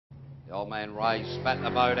The old man Ray spat the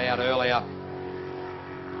boat out earlier,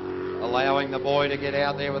 allowing the boy to get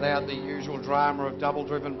out there without the usual drama of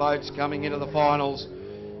double-driven boats coming into the finals,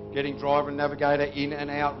 getting driver and navigator in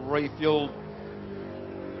and out refueled.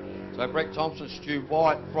 So Brett Thompson, Stu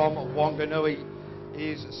White from Wanganui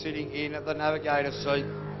is sitting in the navigator seat.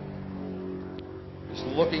 It's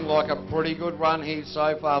looking like a pretty good run here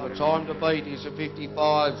so far. The time to beat is a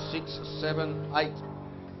 55.678.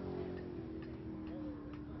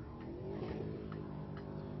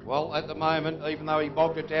 Well, at the moment, even though he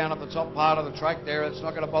bogged it down at the top part of the track there, it's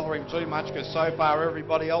not going to bother him too much because so far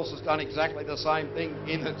everybody else has done exactly the same thing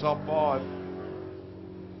in the top five.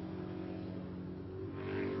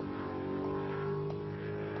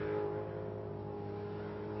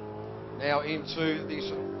 Now into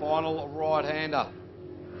this final right-hander.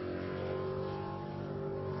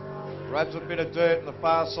 Grabs a bit of dirt on the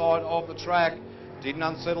far side of the track. Didn't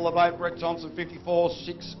unsettle the boat. Brett Thompson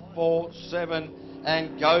 54.647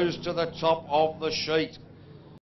 and goes to the top of the sheet.